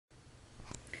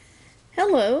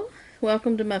Hello,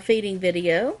 welcome to my feeding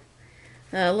video.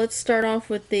 Let's start off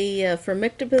with the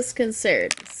Formictopus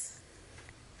cancerides.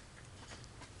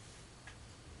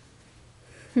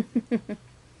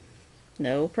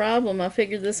 No problem, I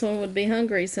figured this one would be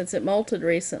hungry since it molted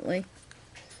recently.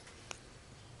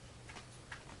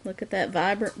 Look at that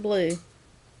vibrant blue.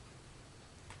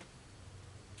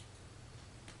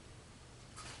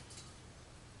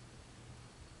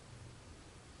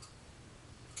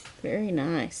 Very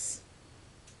nice.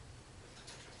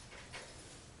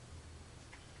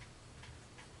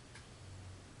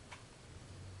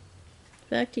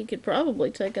 In fact, you could probably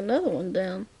take another one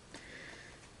down.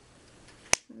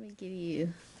 Let me give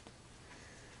you,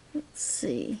 let's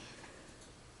see.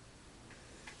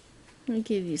 Let me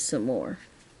give you some more.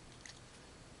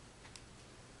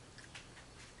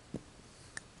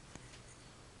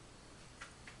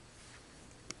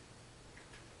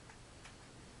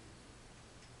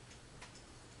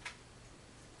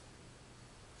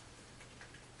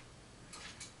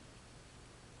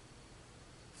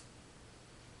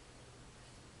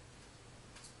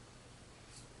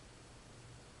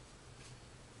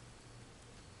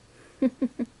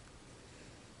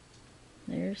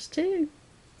 There's two.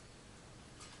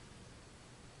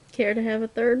 Care to have a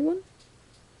third one?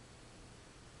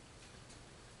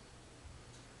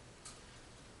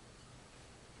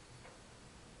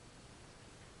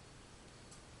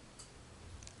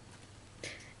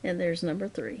 And there's number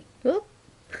 3. Whoop.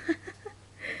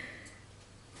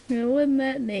 Now, wasn't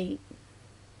that neat?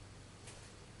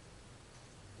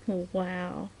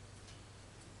 Wow.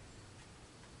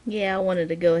 Yeah, I wanted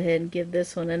to go ahead and give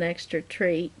this one an extra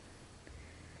treat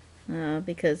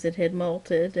because it had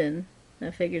molted, and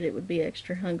I figured it would be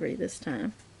extra hungry this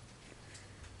time.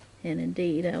 And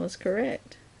indeed, I was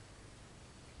correct.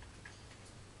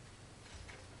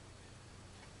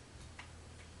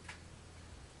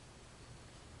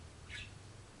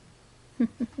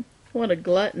 What a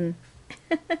glutton.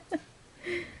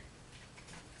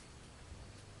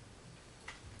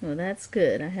 Well, that's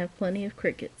good. I have plenty of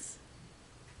crickets.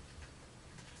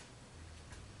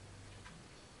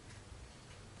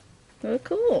 Oh,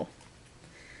 cool.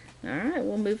 Alright,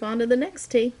 we'll move on to the next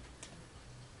tea.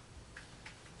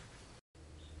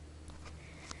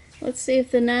 Let's see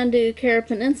if the Nandu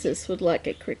carapenensis would like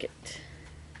a cricket.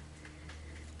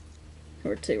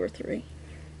 Or 2 or 3.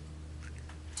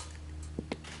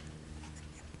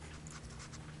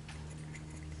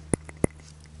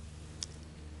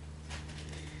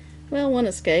 Well, one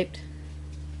escaped.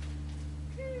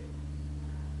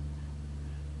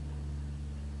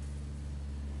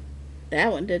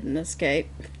 That one didn't escape.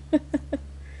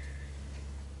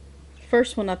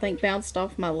 First one, I think, bounced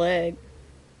off my leg.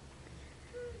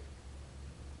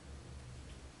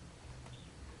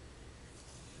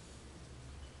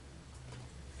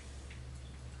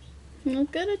 Well,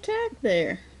 good attack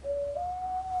there.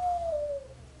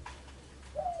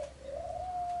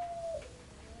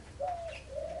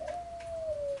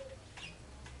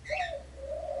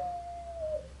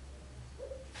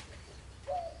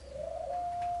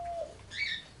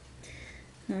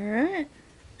 Alright,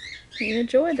 you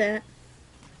enjoy that.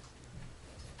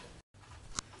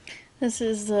 This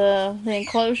is the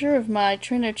enclosure of my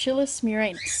Tarantulas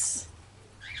murinus.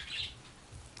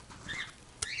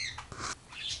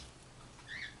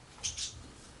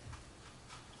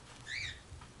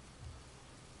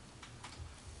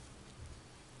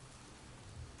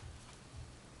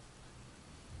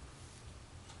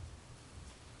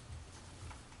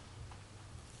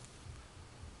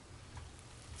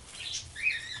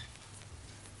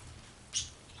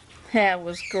 That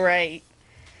was great.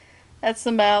 That's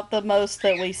about the most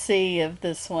that we see of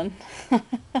this one.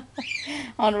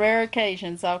 On rare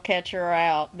occasions I'll catch her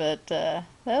out, but that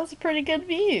was a pretty good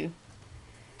view.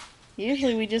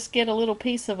 Usually we just get a little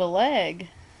piece of a leg.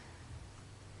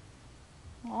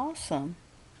 Awesome.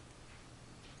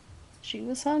 She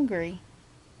was hungry.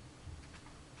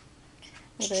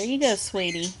 Well, there you go,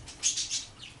 sweetie.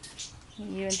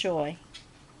 You enjoy.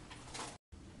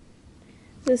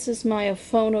 This is my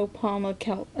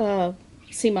Aphonopoma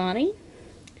Simani.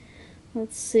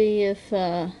 Let's see if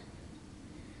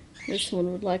this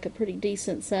one would like a pretty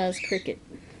decent sized cricket.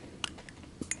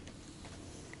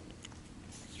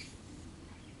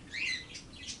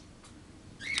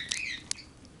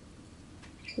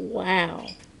 Wow.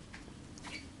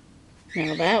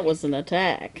 Now that was an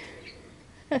attack.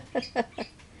 That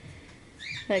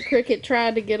cricket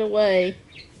tried to get away.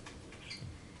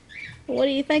 What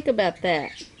do you think about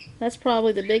that? That's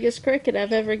probably the biggest cricket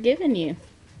I've ever given you.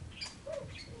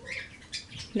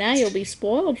 Now you'll be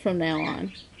spoiled from now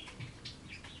on.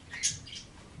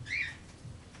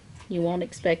 You won't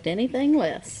expect anything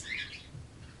less.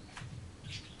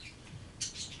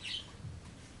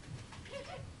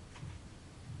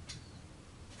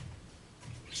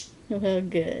 Well,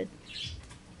 good.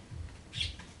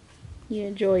 You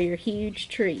enjoy your huge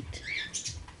treat.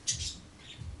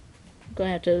 I'm going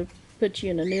to have to put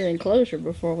you in a new enclosure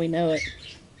before we know it.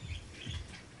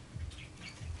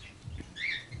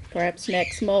 Perhaps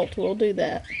next molt we'll do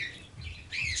that.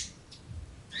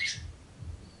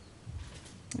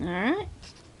 Alright.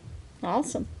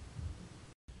 Awesome.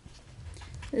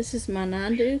 This is my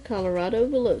Nandu Colorado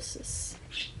villosus.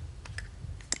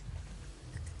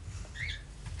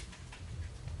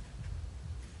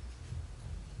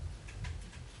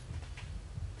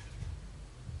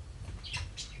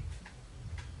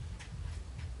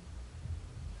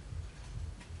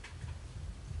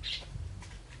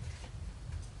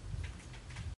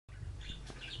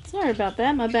 Sorry about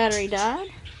that, my battery died.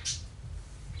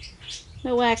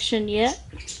 No action yet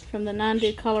from the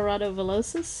Nandu Colorado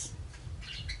villosus.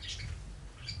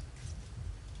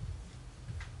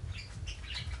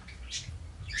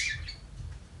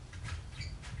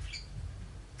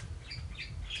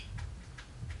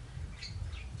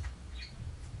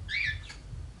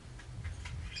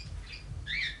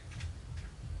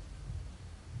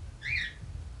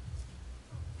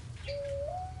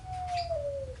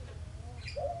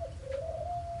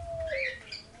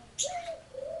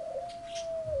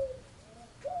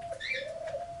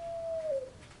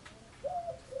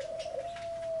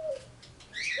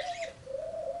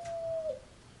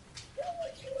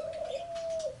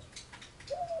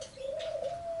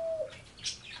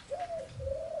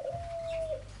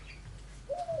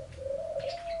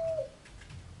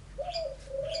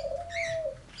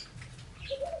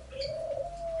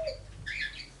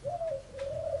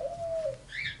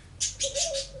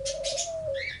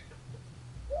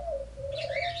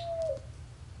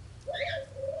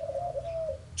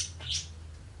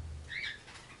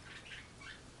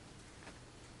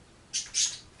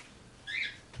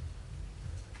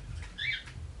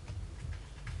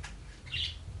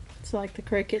 It's like the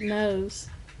cricket knows.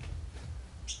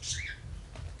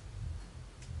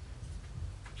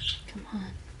 Come on.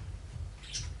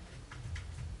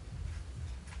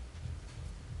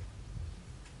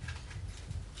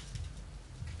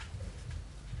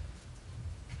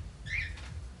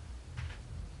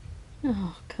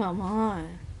 Oh, come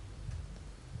on.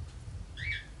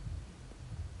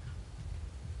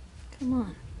 Come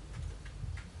on.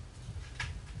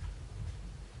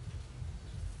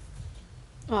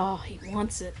 Oh, he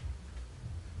wants it.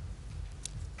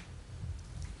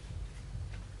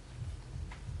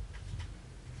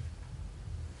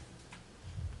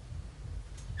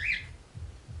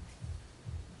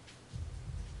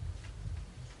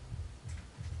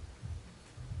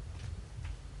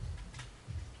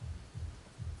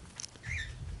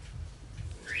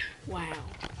 Wow.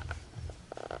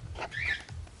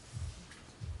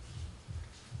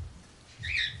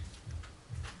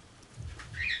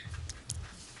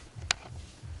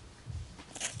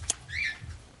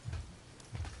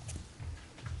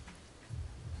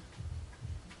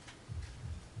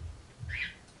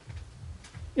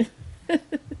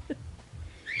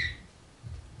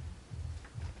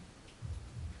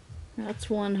 That's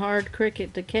one hard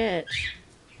cricket to catch.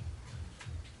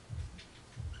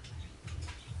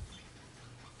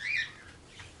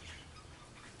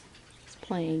 It's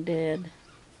playing dead.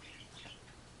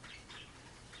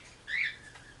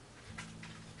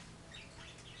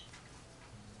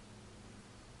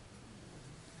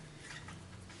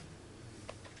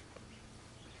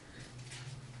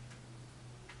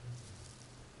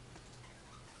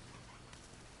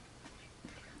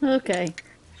 Okay.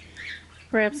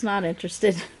 Perhaps not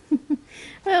interested.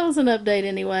 Well, it was an update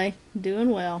anyway. Doing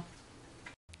well.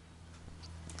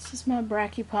 This is my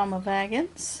Brachypalma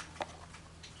vagans.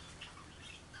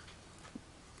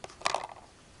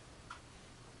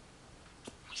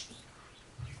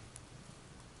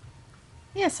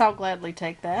 Yes, I'll gladly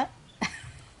take that.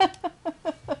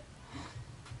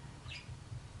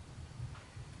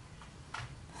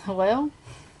 Well,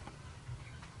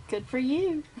 good for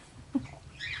you.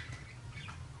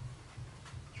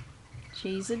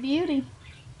 She's a beauty.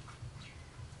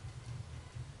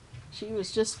 She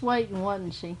was just waiting,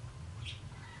 wasn't she?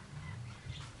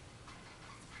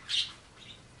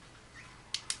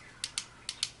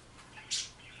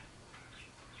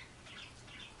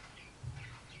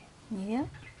 Yeah,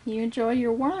 you enjoy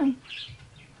your worm.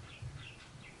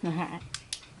 Alright.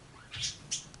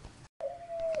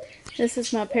 This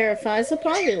is my Paraphysa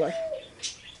parvula.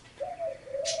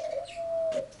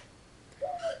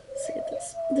 See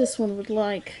if this one would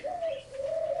like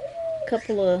a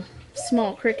couple of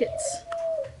small crickets.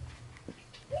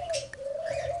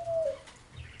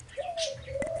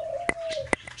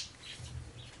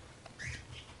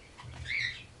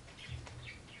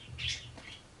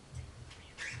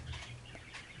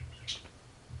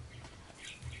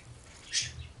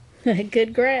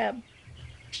 Good grab.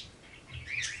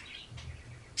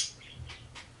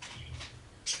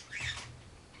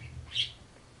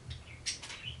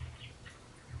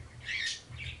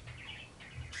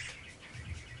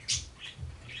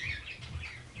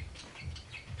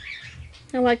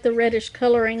 I like the reddish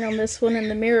coloring on this one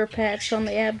and the mirror patch on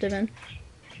the abdomen.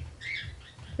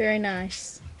 Very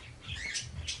nice.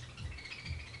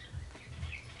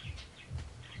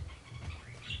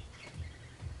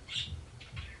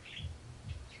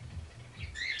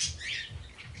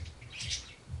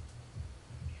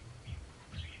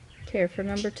 Care for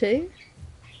number 2?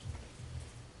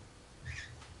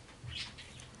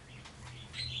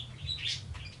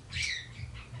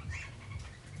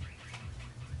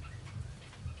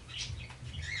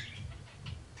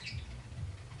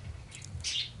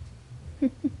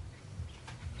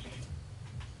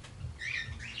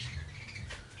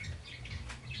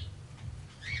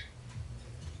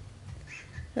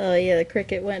 Oh yeah, the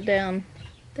cricket went down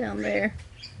there.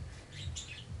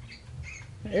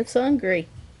 It's hungry.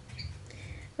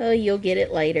 Oh, you'll get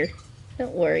it later.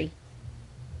 Don't worry.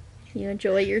 You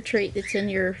enjoy your treat that's in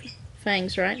your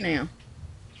fangs right now.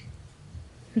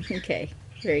 Okay,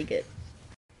 very good.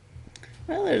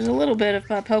 Well, there's a little bit of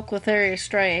my Poecilotheria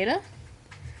striata.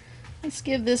 Let's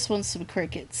give this one some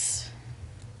crickets.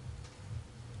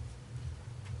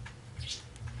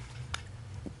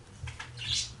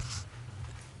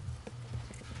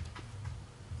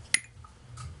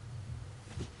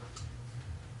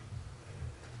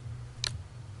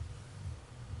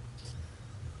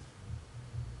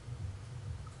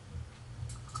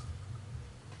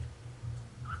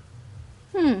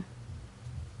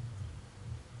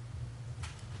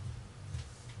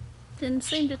 Didn't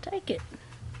seem to take it.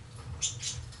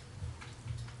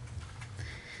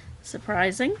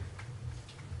 Surprising.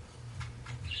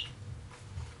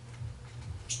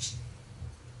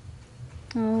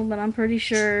 Oh, but I'm pretty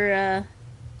sure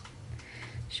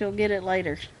she'll get it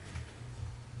later.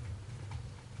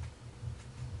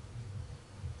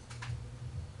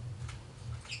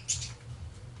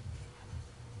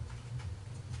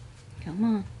 Come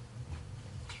on.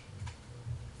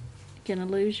 You're gonna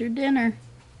lose your dinner.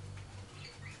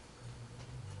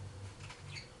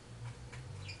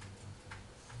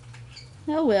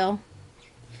 Oh well.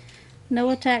 No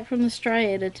attack from the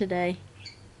striata today.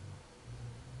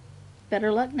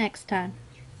 Better luck next time.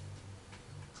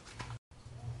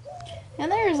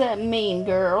 And there's that mean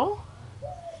girl.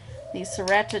 The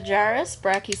Ceratogyrus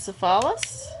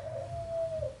brachycephalus.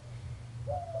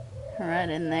 Right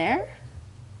in there.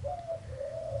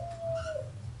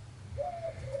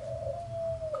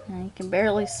 And you can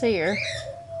barely see her.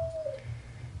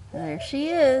 There she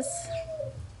is.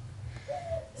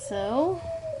 So,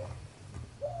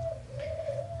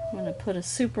 I'm going to put a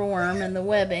superworm in the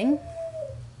webbing,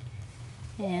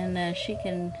 and she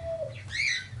can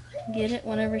get it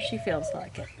whenever she feels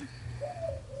like it.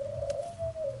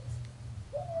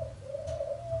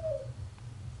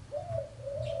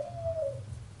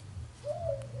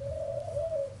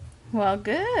 Well,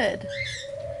 good.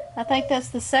 I think that's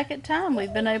the second time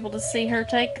we've been able to see her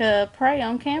take prey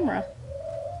on camera.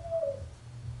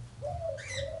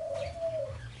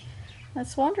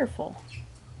 That's wonderful.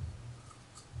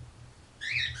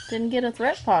 Didn't get a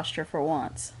threat posture for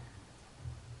once.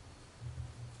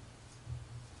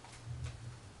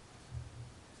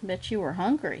 Bet you were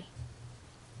hungry.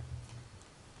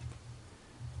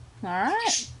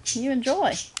 Alright, you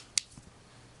enjoy.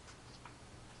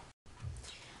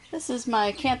 This is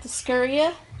my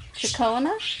Acanthoscuria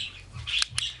chicona.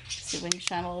 See if we can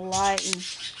shine a little light and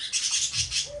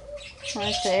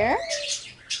right there.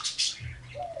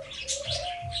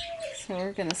 So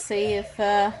we're going to see if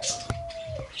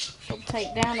she'll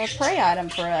take down a prey item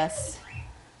for us.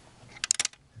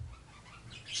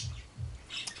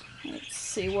 Let's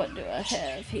see, what do I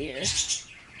have here?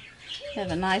 I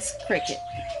have a nice cricket.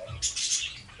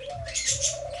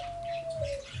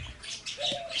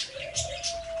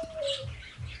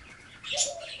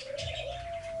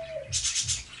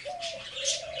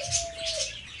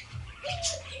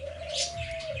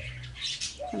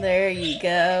 There you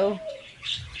go.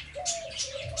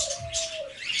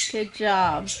 Good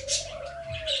job.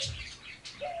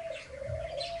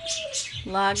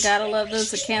 Well, I gotta love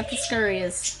those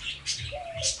Acanthoscurias.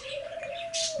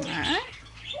 Alright.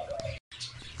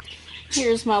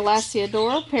 Here's my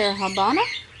Lasiodora parahabana.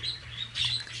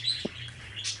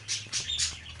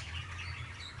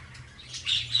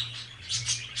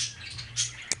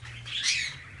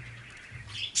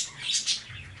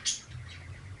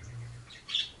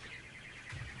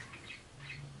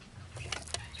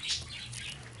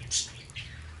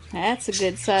 That's a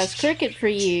good sized cricket for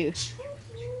you.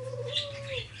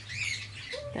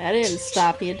 That didn't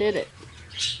stop you, did it?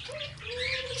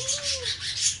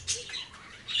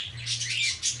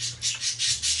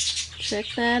 Check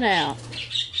that out.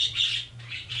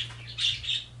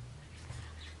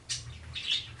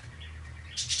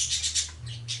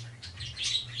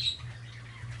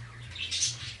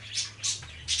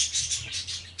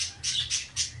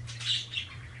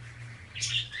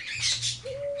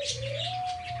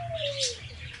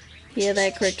 Yeah,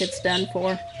 that cricket's done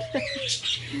for.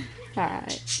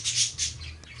 Alright.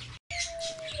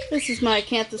 This is my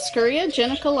Acanthoscurria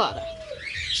geniculata.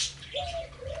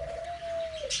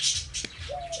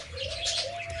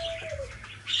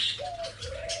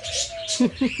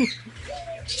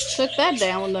 Took that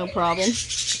down with no problem.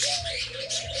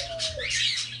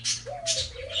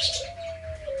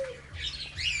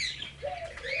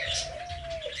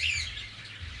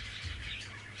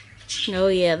 Oh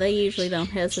yeah, they usually don't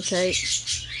hesitate.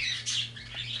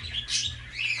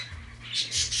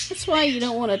 That's why you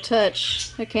don't want to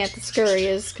touch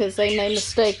Acanthoscurrias, because they may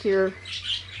mistake your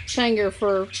finger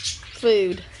for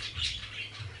food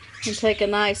and take a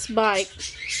nice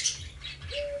bite.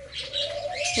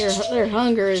 Their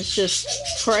hunger is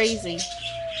just crazy.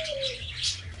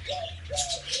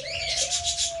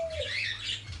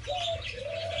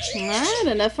 Alright,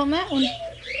 enough on that one.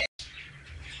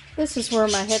 This is where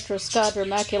my Heteroscadra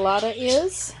maculata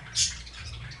is.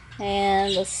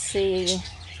 And let's see.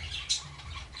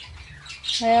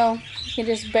 Well, you can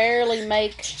just barely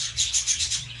make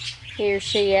he or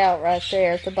she out right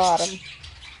there at the bottom.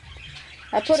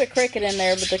 I put a cricket in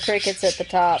there, but the cricket's at the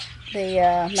top.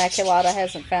 The maculata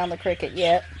hasn't found the cricket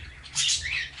yet.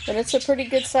 But it's a pretty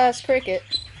good sized cricket,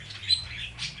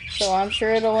 so I'm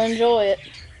sure it'll enjoy it.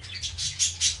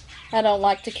 I don't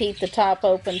like to keep the top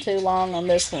open too long on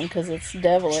this one because it's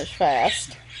devilish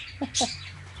fast.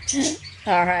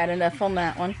 Alright, enough on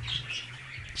that one.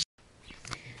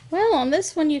 Well, on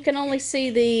this one you can only see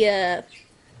the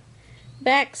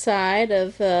back side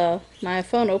of my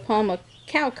Phonopalma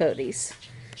cowcodes.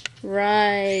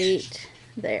 Right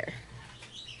there.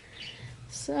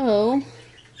 So,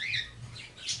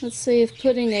 let's see if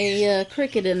putting a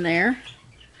cricket in there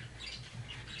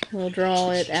will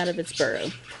draw it out of its burrow.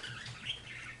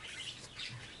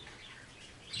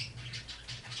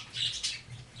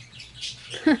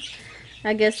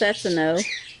 I guess that's a no.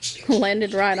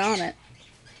 Landed right on it.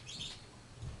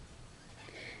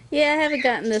 Yeah, I haven't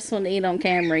gotten this one to eat on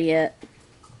camera yet.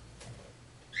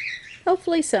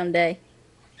 Hopefully someday.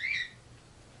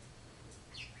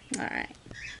 Alright.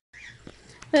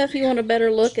 Well, if you want a better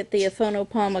look at the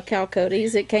Phonopalma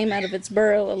cowcodes, it came out of its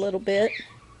burrow a little bit.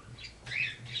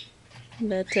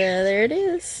 But there it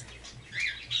is.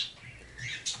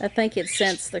 I think it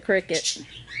sensed the cricket.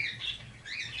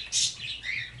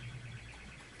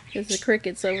 Because the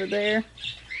cricket's over there.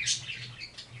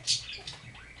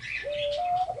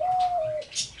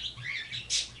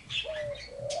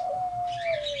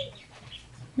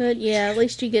 But yeah, at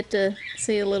least you get to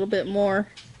see a little bit more.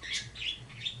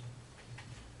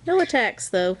 No attacks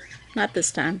though, not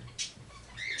this time.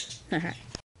 Alright.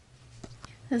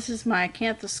 This is my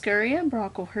Acanthoscurria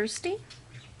Brocklehursti.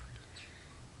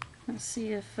 Let's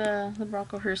see if the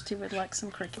Brocklehursti would like some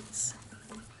crickets.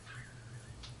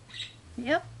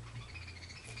 Yep.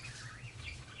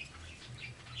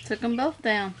 Took them both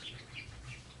down.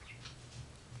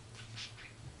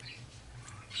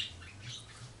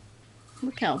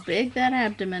 Look how big that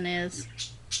abdomen is.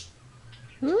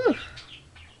 Ooh.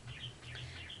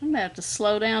 I'm going to have to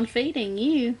slow down feeding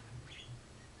you.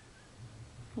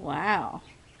 Wow.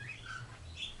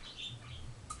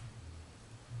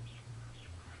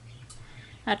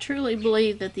 I truly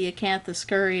believe that the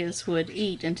Acanthoscurrias would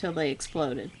eat until they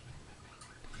exploded.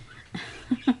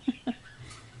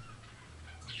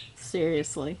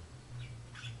 Seriously.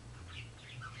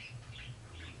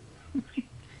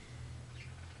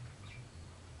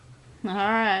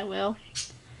 Alright, well,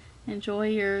 enjoy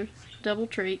your double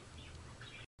treat.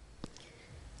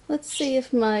 Let's see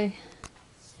if my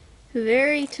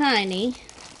very tiny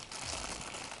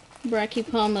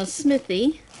Brachypalma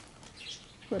smithi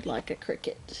would like a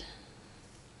cricket.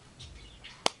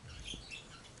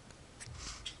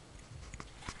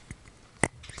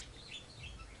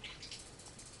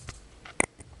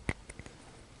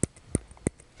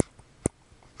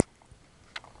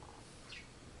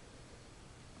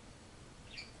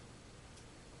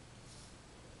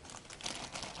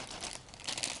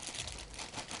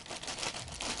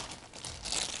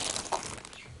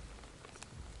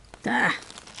 Ah,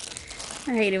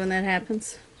 I hate it when that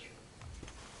happens.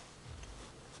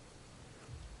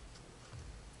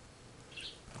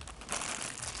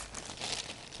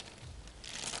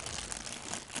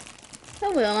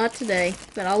 I will, not today,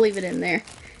 but I'll leave it in there.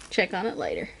 Check on it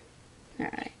later.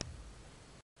 Alright.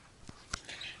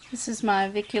 This is my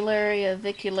Vicularia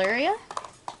vicularia.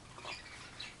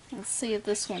 Let's see if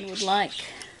this one would like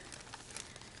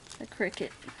a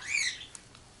cricket.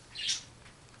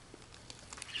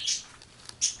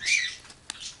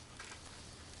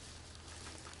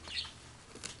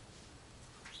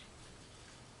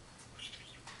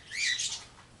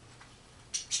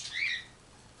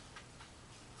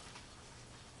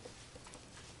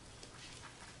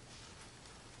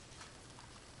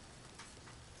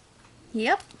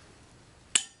 Yep.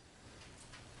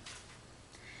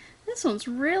 This one's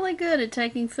really good at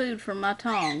taking food from my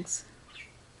tongs.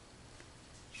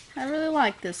 I really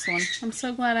like this one. I'm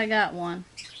so glad I got one.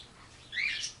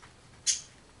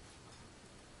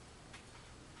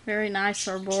 Very nice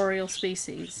arboreal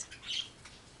species.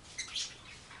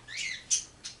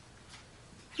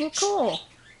 Well, cool.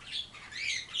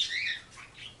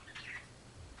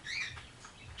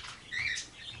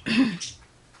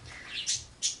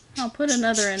 I'll put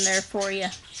another in there for you.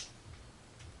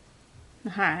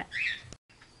 Alright.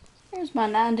 Here's my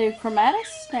Nandu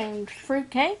chromatus named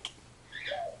Fruitcake.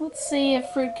 Let's see if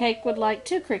Fruitcake would like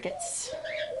 2 crickets.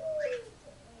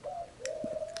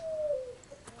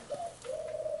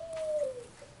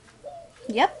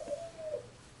 Yep.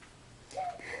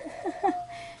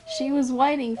 She was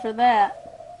waiting for that.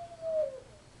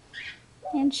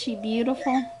 Isn't she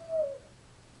beautiful?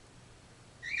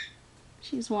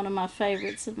 She's one of my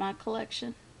favorites in my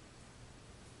collection.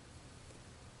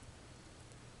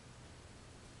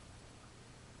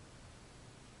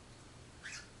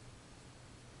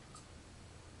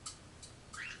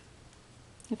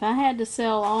 If I had to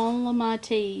sell all of my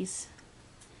teas,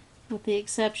 with the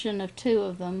exception of 2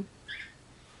 of them,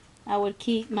 I would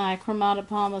keep my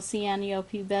Chromatopalma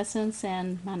cyaneopubescens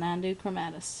and my Nandu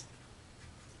chromatus.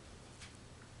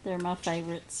 They're my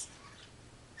favorites.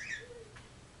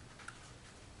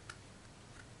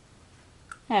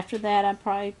 After that, I'd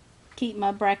probably keep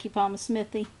my Brachypalma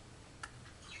smithi.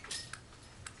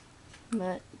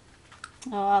 But,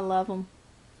 oh, I love them.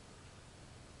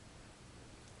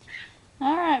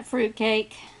 Alright,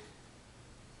 Fruitcake.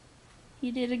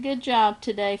 You did a good job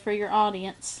today for your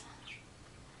audience.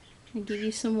 I'll give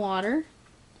you some water,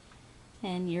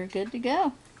 and you're good to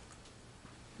go.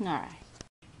 Alright.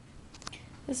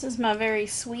 This is my very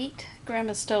sweet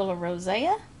Grammostola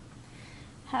rosea.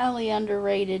 Highly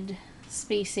underrated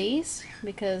species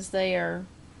because they are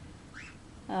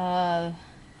they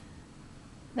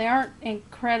aren't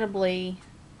incredibly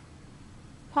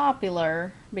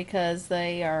popular because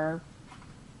there's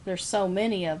so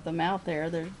many of them out there.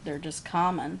 They're just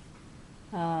common.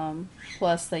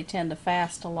 Plus they tend to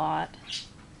fast a lot.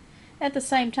 At the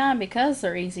same time, because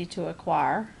they're easy to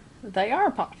acquire, they are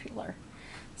popular.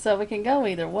 So it can go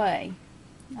either way.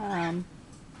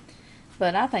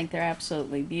 But I think they're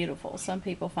absolutely beautiful. Some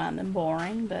people find them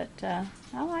boring, but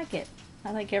I like it.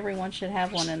 I think everyone should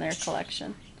have one in their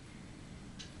collection.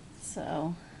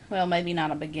 So, well, maybe not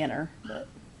a beginner, but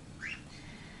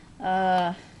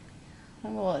I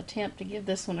will attempt to give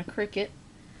this one a cricket.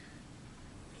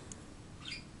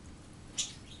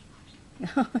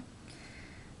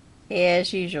 Yeah,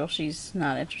 as usual, she's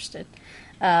not interested.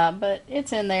 But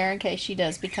it's in there in case she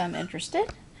does become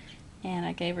interested. And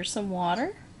I gave her some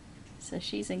water, so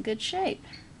she's in good shape.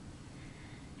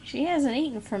 She hasn't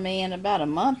eaten for me in about a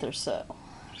month or so,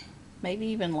 maybe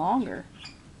even longer.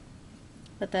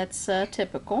 But that's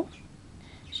typical.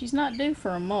 She's not due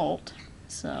for a molt,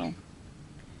 so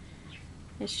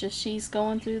it's just she's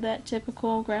going through that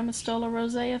typical Grammostola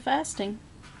rosea fasting.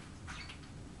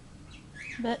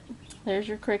 But there's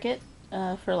your cricket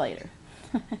for later.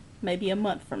 Maybe a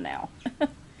month from now.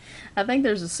 I think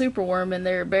there's a superworm in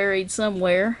there buried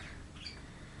somewhere.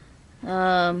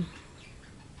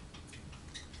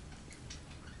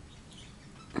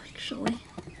 Actually.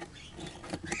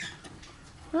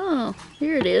 Oh,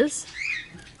 here it is.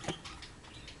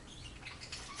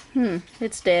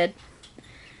 It's dead.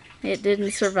 It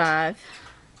didn't survive.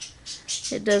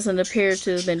 It doesn't appear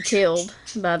to have been killed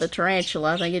by the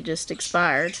tarantula. I think it just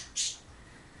expired.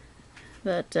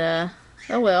 But,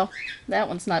 oh well, that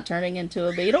one's not turning into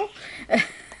a beetle.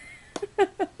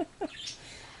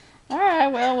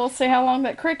 Alright, well, we'll see how long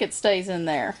that cricket stays in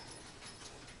there.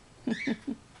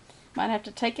 Might have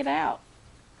to take it out.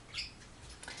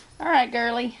 Alright,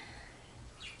 girly.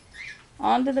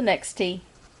 On to the next tea.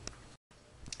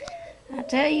 I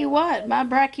tell you what, my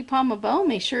Brachypalma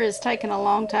bomi sure is taking a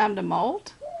long time to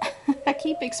molt. I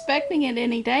keep expecting it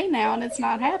any day now, and it's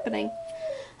not happening.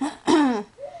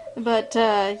 But,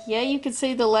 yeah, you can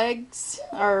see the legs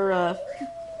are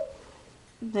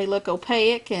they look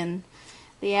opaque and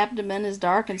the abdomen is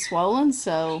dark and swollen.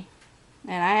 So,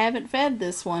 and I haven't fed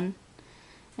this one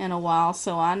in a while,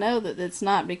 so I know that it's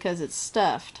not because it's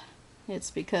stuffed. It's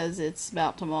because it's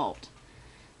about to molt.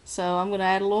 So I'm going to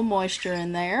add a little moisture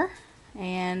in there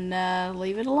and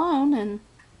leave it alone and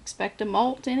expect to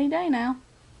molt any day now.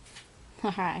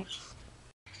 Alright.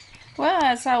 Well,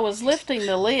 as I was lifting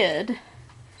the lid,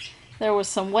 there was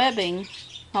some webbing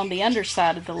on the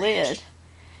underside of the lid.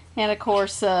 And of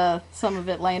course, some of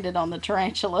it landed on the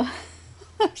tarantula.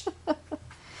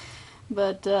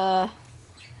 But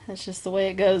that's just the way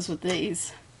it goes with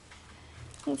these.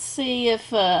 Let's see if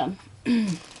the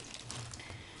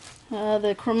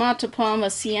Chromatopoma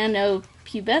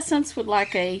cyanopubescens would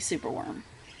like a superworm.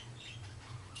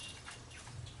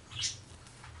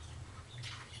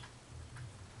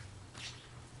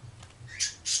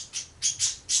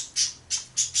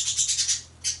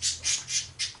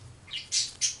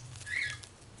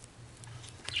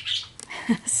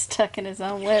 Stuck in his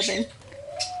own webbing.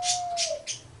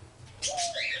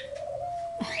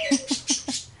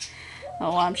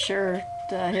 Oh, I'm sure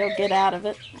he'll get out of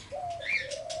it.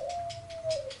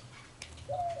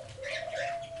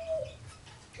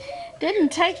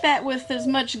 Didn't take that with as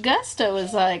much gusto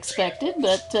as I expected,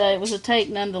 but it was a take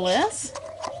nonetheless.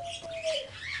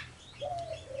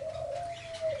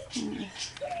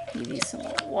 Give you some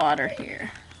water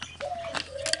here.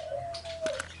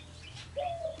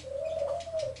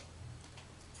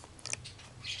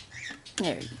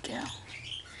 There you go.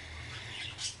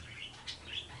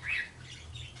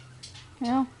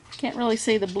 Well, can't really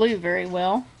see the blue very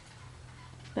well,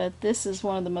 but this is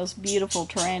one of the most beautiful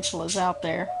tarantulas out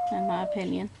there, in my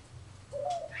opinion.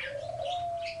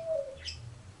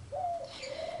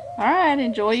 Alright,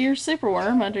 enjoy your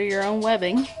superworm under your own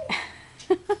webbing.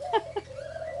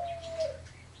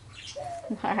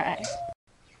 Alright.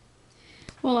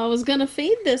 Well, I was going to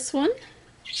feed this one,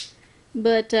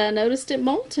 but noticed it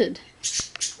molted.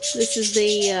 This is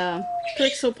the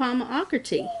Thrixopama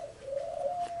ockerti.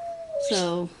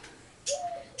 So,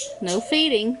 no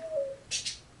feeding.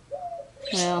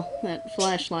 Well, that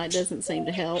flashlight doesn't seem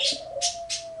to help.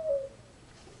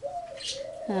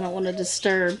 I don't want to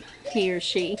disturb he or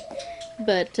she,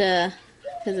 but because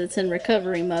it's in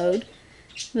recovery mode.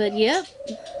 But yep,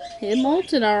 it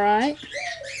molted alright.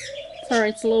 Sorry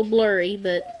it's a little blurry,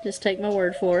 but just take my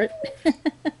word for it.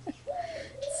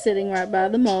 It's sitting right by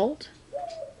the molt.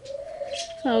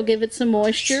 So I'll give it some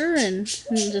moisture and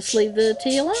just leave the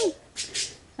tea alone.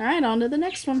 Alright, on to the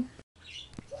next one.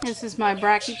 This is my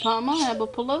Brachypoma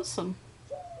abipulosum.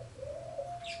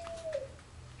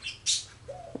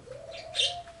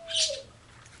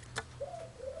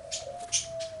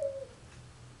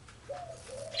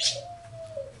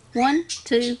 One,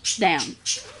 two, down.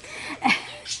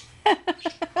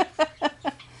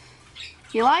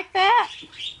 You like that?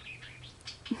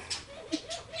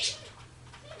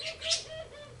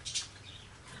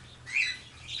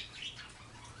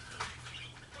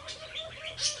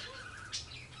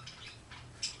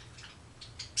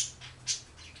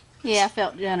 Yeah, I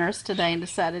felt generous today and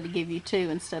decided to give you 2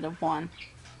 instead of 1.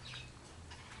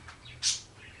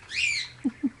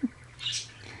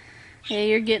 Yeah,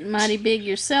 you're getting mighty big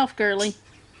yourself, girly.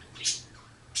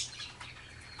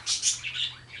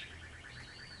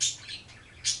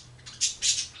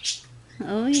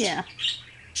 Oh, yeah.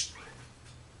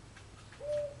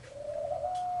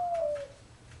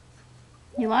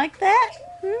 You like that?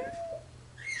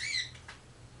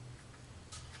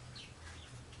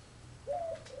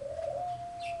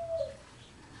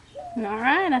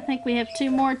 Alright, I think we have 2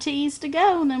 more teas to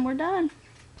go and then we're done.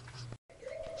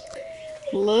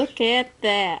 Look at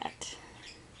that.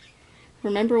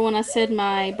 Remember when I said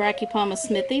my Brachypoma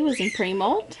smithi was in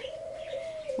pre-molt?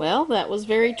 Well, that was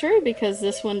very true because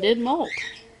this one did molt.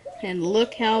 And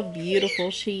look how beautiful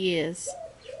she is.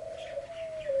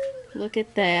 Look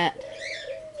at that.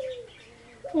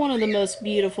 One of the most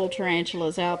beautiful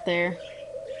tarantulas out there.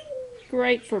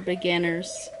 Great for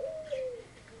beginners.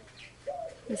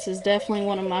 This is definitely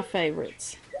one of my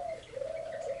favorites.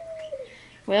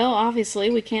 Well, obviously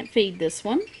we can't feed this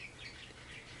one.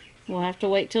 We'll have to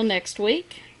wait till next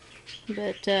week.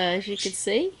 But as you can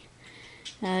see,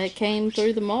 it came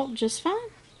through the molt just fine.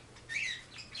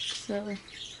 So,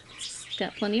 it's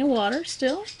got plenty of water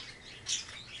still.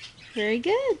 Very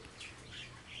good.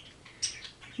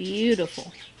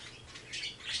 Beautiful.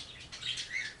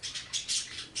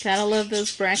 Gotta love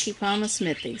those Brachypoma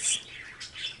smithies.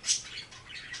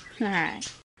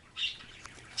 Alright.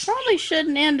 Probably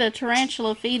shouldn't end a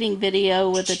tarantula feeding video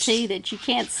with a tea that you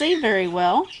can't see very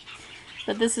well.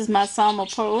 But this is my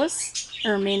Psalmopoeus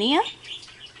erminia.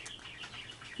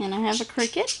 And I have a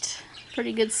cricket,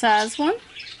 pretty good size one.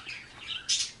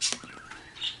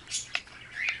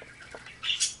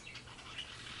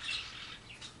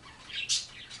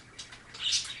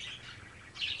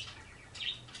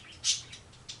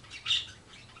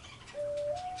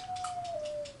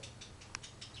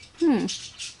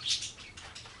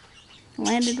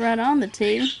 Landed right on the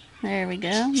tee. There we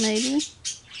go, maybe.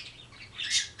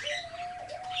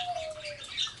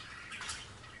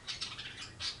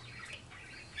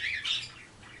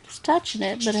 Just touching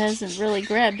it, but hasn't really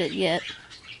grabbed it yet.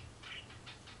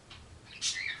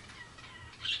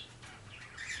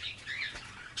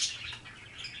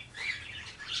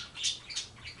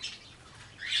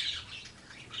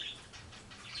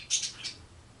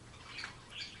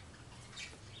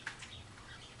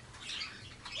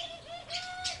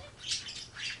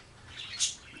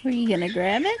 Were you gonna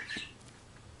grab it?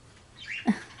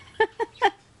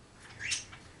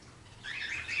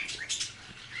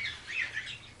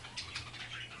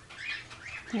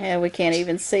 Yeah, we can't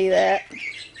even see that.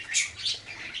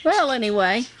 Well,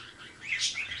 anyway,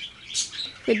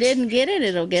 if it didn't get it,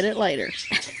 it'll get it later.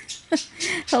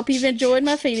 Hope you've enjoyed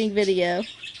my feeding video.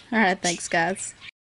 Alright, thanks guys.